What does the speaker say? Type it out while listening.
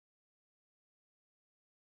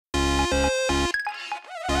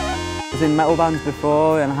was in metal bands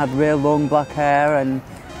before and I had real long black hair, and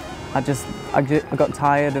I got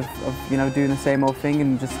tired of you know, doing the same old thing,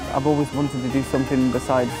 and I've always wanted to do something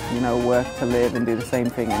besides, you know, work to live and do the same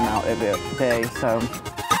thing in and out every day. So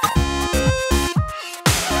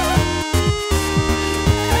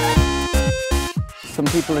some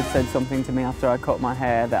people had said something to me after I cut my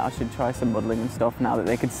hair that I should try some modelling and stuff now that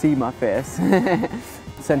they could see my face.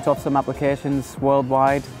 Sent off some applications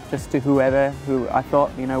worldwide, just to whoever who I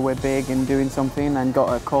thought, you know, were big and doing something, and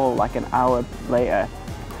got a call like an hour later.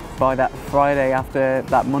 By that Friday after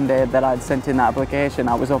that Monday that I'd sent in that application,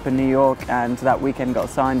 I was up in New York, and that weekend got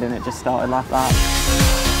signed, and it just started like that.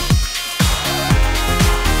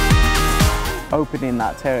 Opening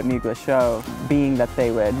that Terra Mugler show, being that they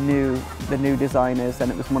were the new designers, and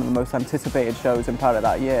it was one of the most anticipated shows in part of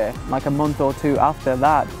that year. Like a month or two after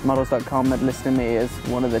that, Models.com had listed me as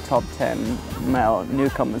one of the top 10 male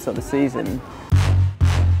newcomers of the season.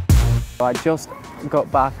 I just got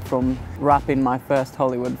back from wrapping my first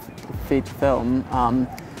Hollywood feature film,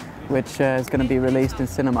 which is going to be released in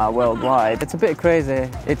cinema worldwide. It's a bit crazy.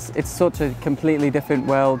 It's such a completely different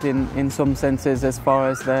world in some senses as far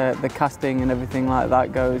as the casting and everything like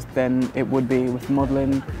that goes than it would be with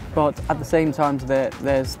modelling. But at the same time,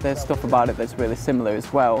 there's stuff about it that's really similar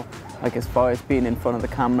as well, like as far as being in front of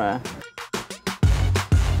the camera.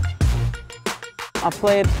 I've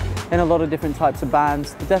played in a lot of different types of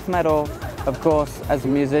bands. Death metal, of course, as a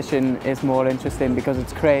musician, is more interesting because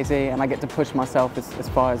it's crazy and I get to push myself as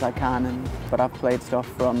far as I can. But I've played stuff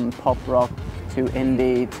from pop rock to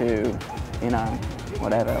indie to, you know,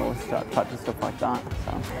 whatever, all types of stuff like that.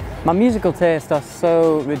 So my musical tastes are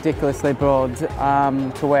so ridiculously broad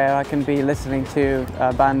to where I can be listening to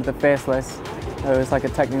a band, The Faceless, who is like a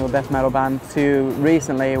technical death metal band, to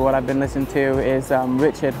recently what I've been listening to is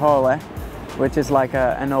Richard Hawley, which is like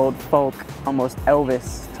an old folk, almost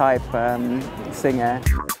Elvis type singer.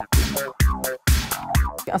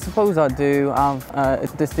 I suppose I do have a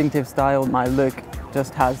distinctive style. My look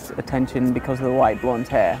just has attention because of the white blonde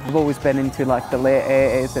hair. I've always been into like the late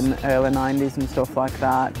 80s and early 90s and stuff like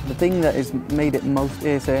that. The thing that has made it most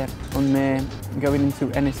easy on me going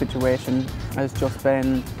into any situation has just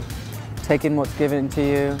been taking what's given to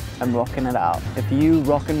you and rocking it out. If you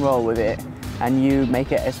rock and roll with it and you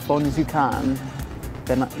make it as fun as you can,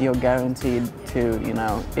 then you're guaranteed to, you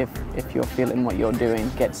know, if you're feeling what you're doing,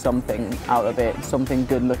 get something out of it, something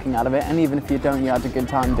good looking out of it, and even if you don't, you had a good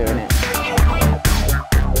time doing it.